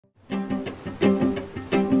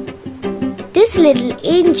This little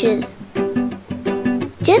angel,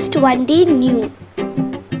 just one day new,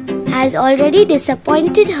 has already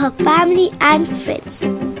disappointed her family and friends.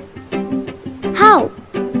 How?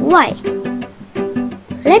 Why?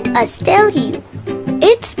 Let us tell you.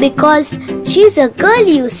 It's because she's a girl,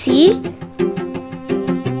 you see.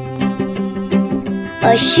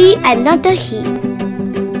 A she and not a he.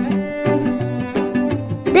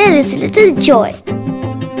 There is little joy.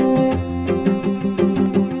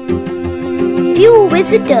 Few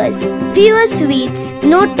visitors, fewer sweets,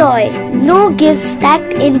 no toy, no gifts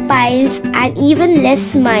stacked in piles, and even less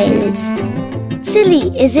smiles.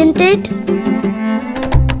 Silly, isn't it?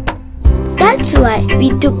 That's why we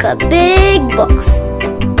took a big box,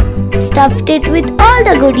 stuffed it with all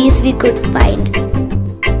the goodies we could find,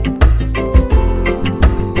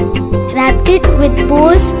 wrapped it with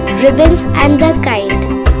bows, ribbons and the kind,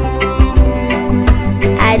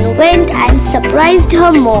 and went and surprised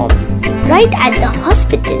her mom right at the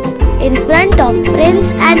hospital in front of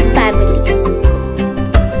friends and family.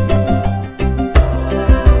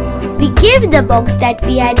 We gave the box that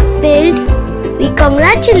we had filled. We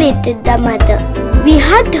congratulated the mother. We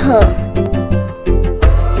hugged her.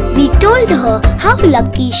 We told her how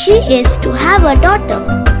lucky she is to have a daughter.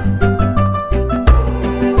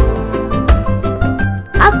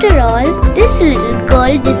 After all, this little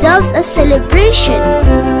girl deserves a celebration,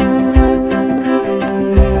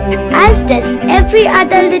 as does every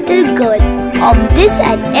other little girl of this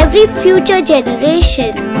and every future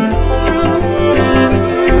generation.